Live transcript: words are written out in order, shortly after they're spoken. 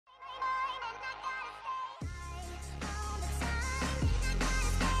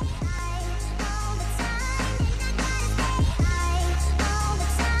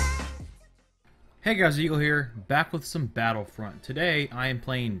Hey guys, Eagle here, back with some Battlefront. Today I am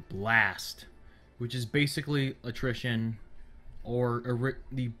playing Blast, which is basically attrition or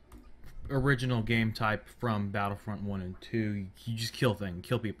the original game type from Battlefront 1 and 2. You just kill things,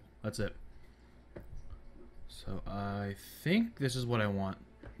 kill people. That's it. So I think this is what I want,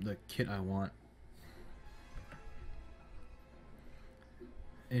 the kit I want.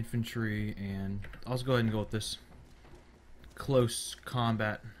 Infantry, and I'll just go ahead and go with this close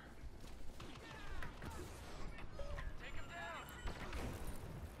combat.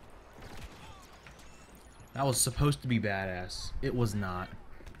 That was supposed to be badass. It was not.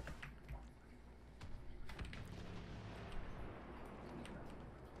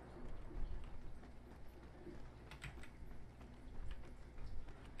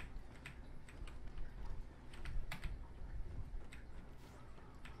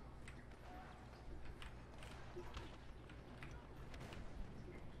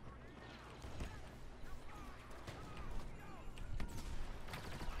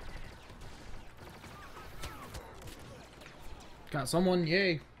 Got someone,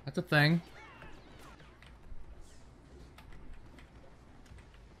 yay. That's a thing.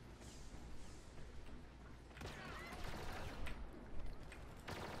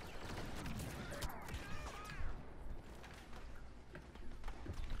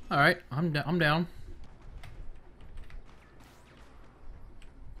 Alright, I'm down.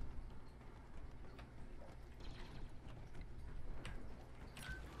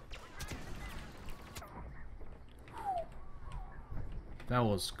 That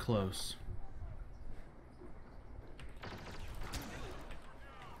was close.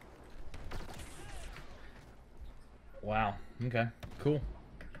 Wow. Okay. Cool.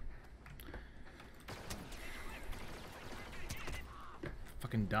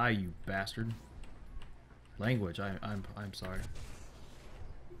 Fucking die, you bastard. Language. I'm sorry.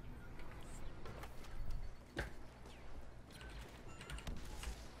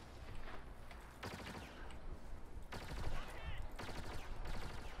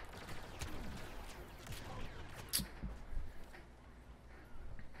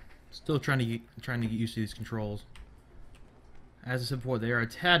 Still trying to get used to these controls. As I said before, they are a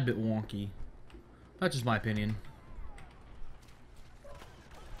tad bit wonky. That's just my opinion.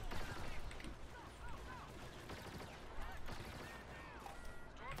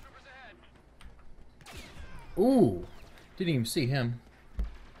 Ooh, didn't even see him.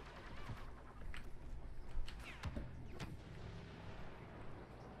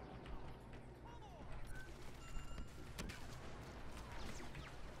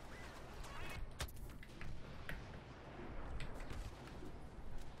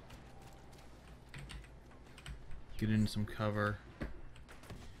 Get into some cover.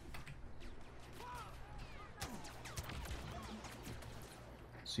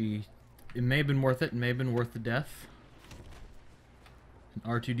 See, it may have been worth it. It may have been worth the death. An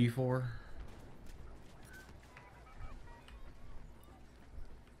R2-D4.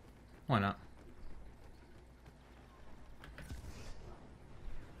 Why not?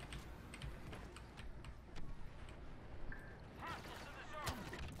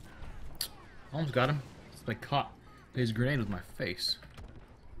 Almost got him. It's like caught his grenade with my face.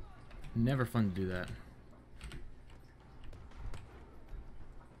 Never fun to do that.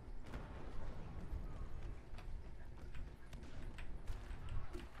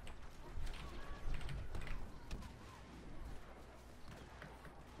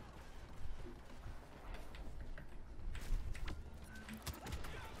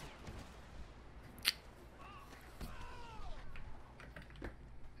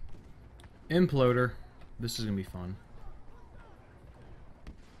 Imploder. This is gonna be fun.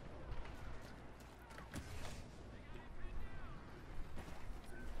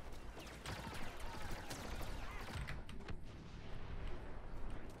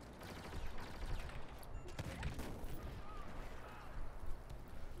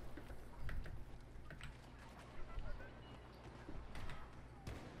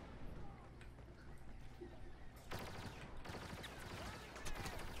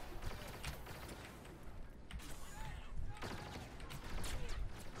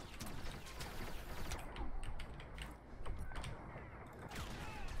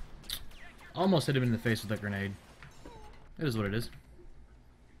 Almost hit him in the face with that grenade. It is what it is.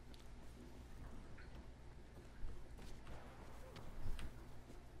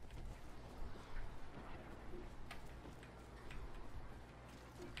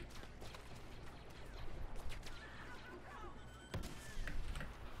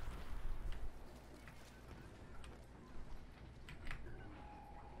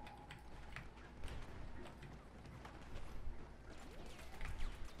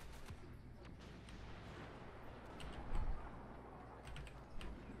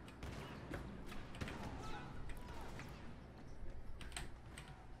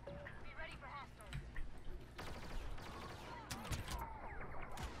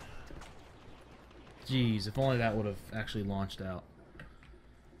 Jeez, if only that would have actually launched out.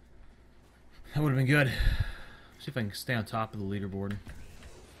 That would have been good. See if I can stay on top of the leaderboard.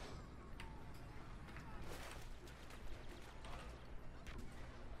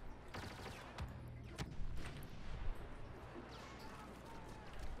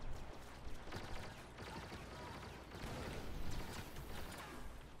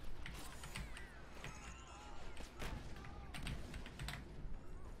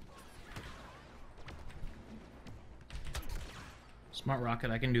 Smart rocket,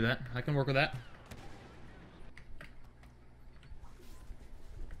 I can do that. I can work with that.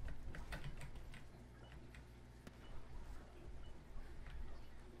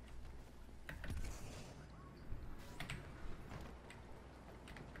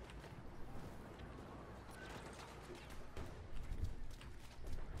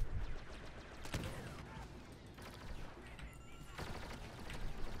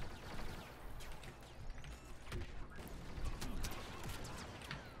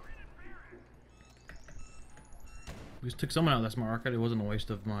 We just took someone out of that smart rocket. It wasn't a waste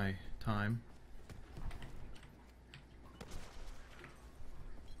of my time.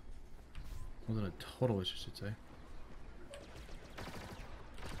 It wasn't a total waste, I should say.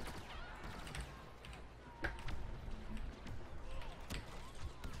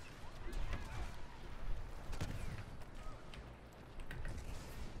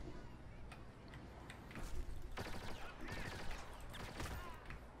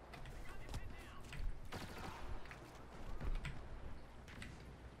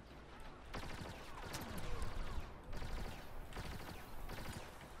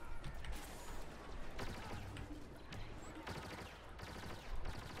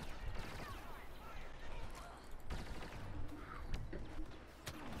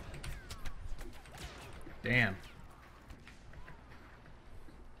 Damn.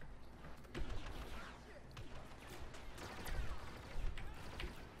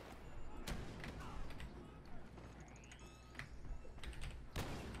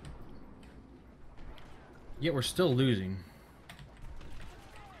 Yet we're still losing.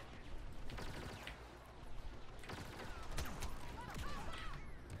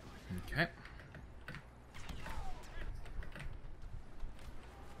 Okay.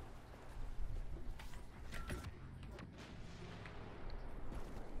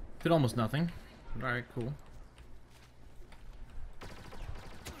 Did almost nothing. Alright, cool.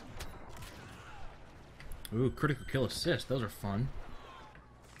 Ooh, critical kill assist. Those are fun.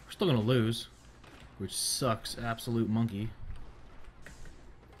 We're still gonna lose, which sucks. Absolute monkey.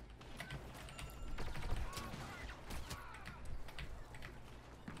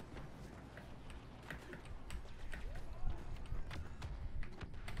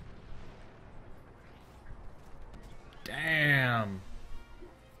 Damn.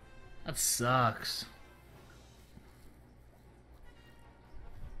 That sucks.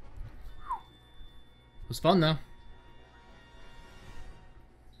 It was fun though.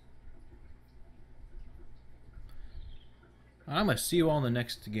 I'm gonna see you all in the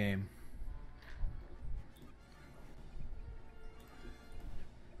next game.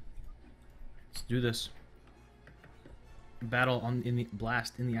 Let's do this. Battle on in the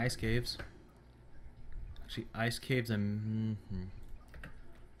blast in the ice caves. Actually, ice caves and.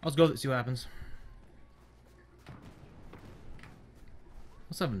 Let's go see what happens.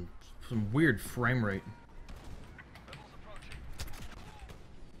 Let's have some weird frame rate.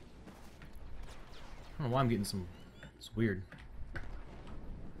 I don't know why I'm getting some. It's weird.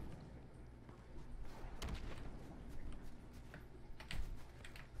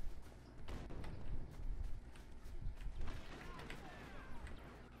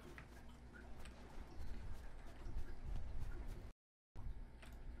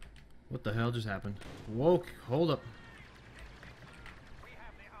 What the hell just happened? Whoa, hold up.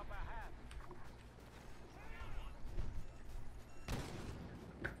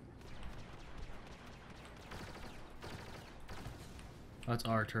 That's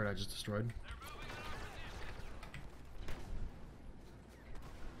our turret I just destroyed.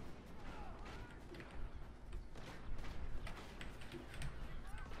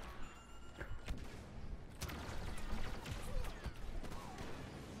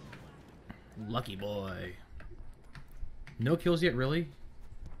 Lucky boy. No kills yet, really?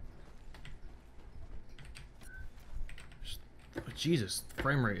 Jesus,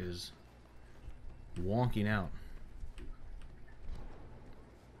 frame rate is wonking out.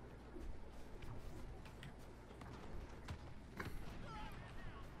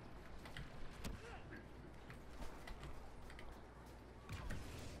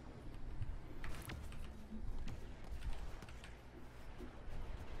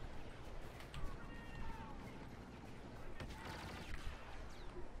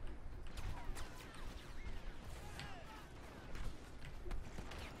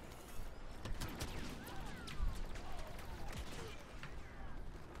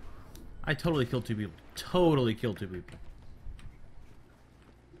 I totally killed 2 people. Totally killed 2 people.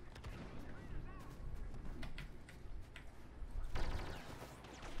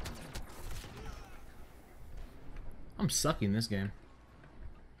 I'm sucking this game.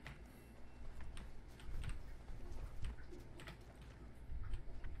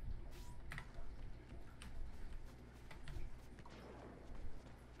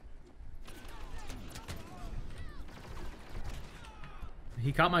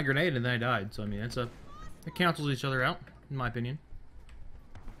 He caught my grenade and then I died. So I mean, it cancels each other out, in my opinion.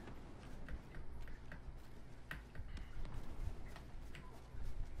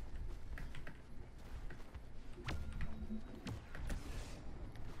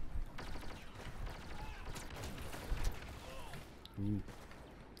 Ooh.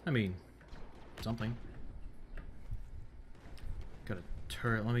 I mean, something. Got a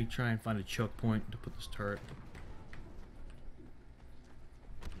turret. Let me try and find a choke point to put this turret.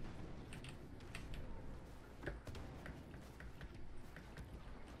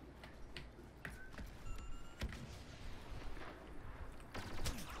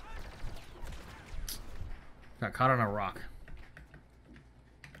 Got caught on a rock.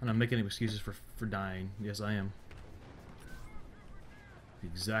 And I'm making excuses for dying. Yes, I am.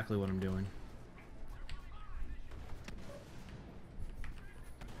 Exactly what I'm doing.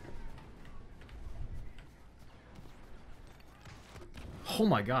 Oh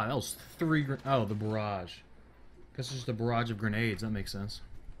my god, that was 3 oh, the barrage. Guess it's just a barrage of grenades. That makes sense.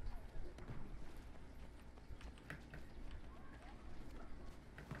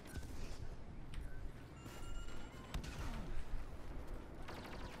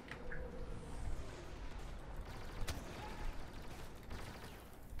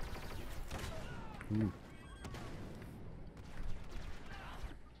 Ooh.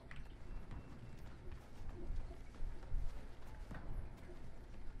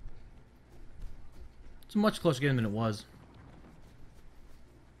 It's a much closer game than it was.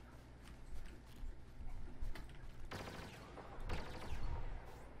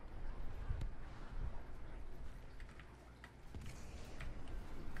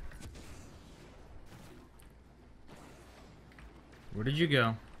 Where did you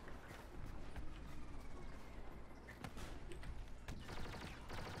go?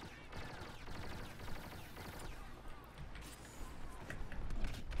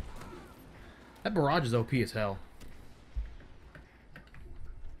 That barrage is OP as hell.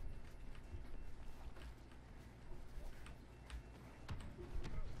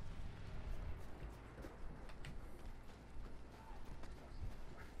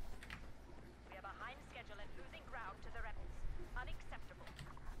 We are behind schedule and losing ground to the rebels. Unacceptable.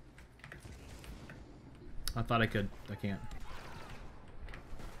 I thought I could. I can't.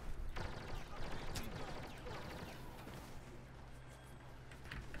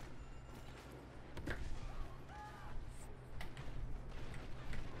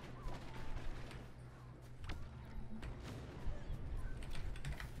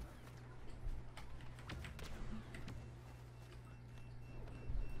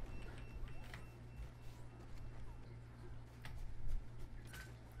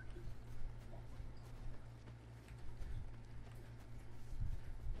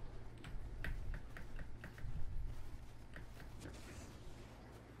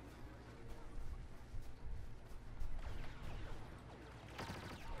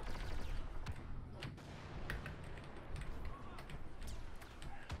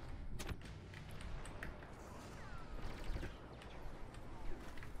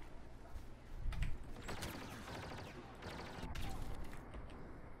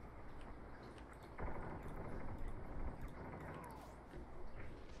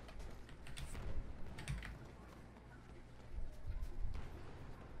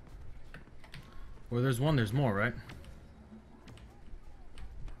 Where there's one, there's more, right?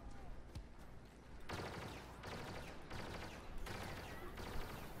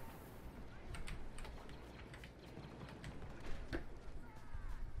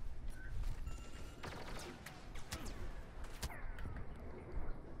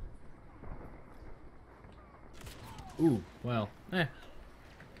 Ooh, well, eh.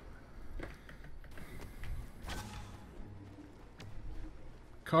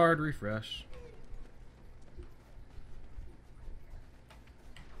 Card refresh.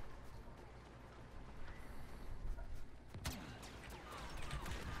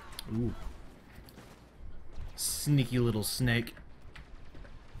 Ooh. Sneaky little snake.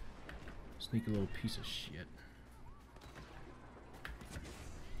 Sneaky little piece of shit.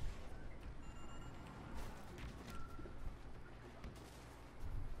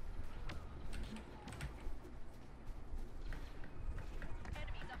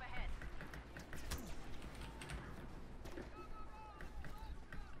 Enemies up ahead.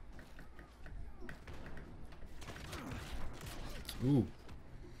 Ooh.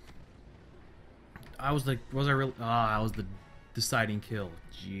 I was the... Was I really... Ah, I was the deciding kill.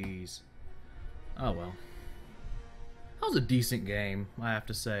 Jeez. Oh, well. That was a decent game, I have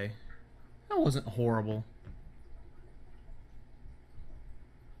to say. That wasn't horrible.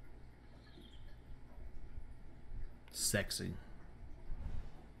 Sexy.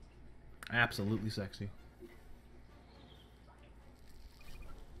 Absolutely sexy.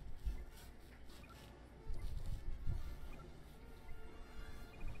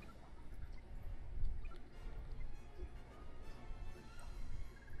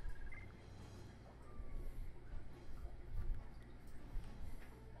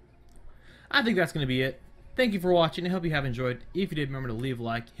 I think that's going to be it. Thank you for watching. I hope you have enjoyed. If you did, remember to leave a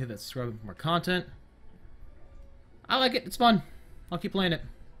like, hit that subscribe button for more content. I like it. It's fun. I'll keep playing it.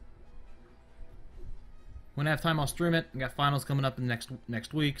 When I have time, I'll stream it. I got finals coming up in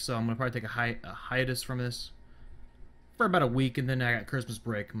next week, so I'm going to probably take a hiatus from this for about a week, and then I got Christmas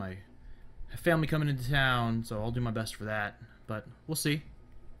break. My family coming into town, so I'll do my best for that. But we'll see.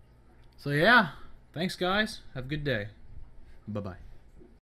 So yeah, thanks guys. Have a good day. Bye-bye.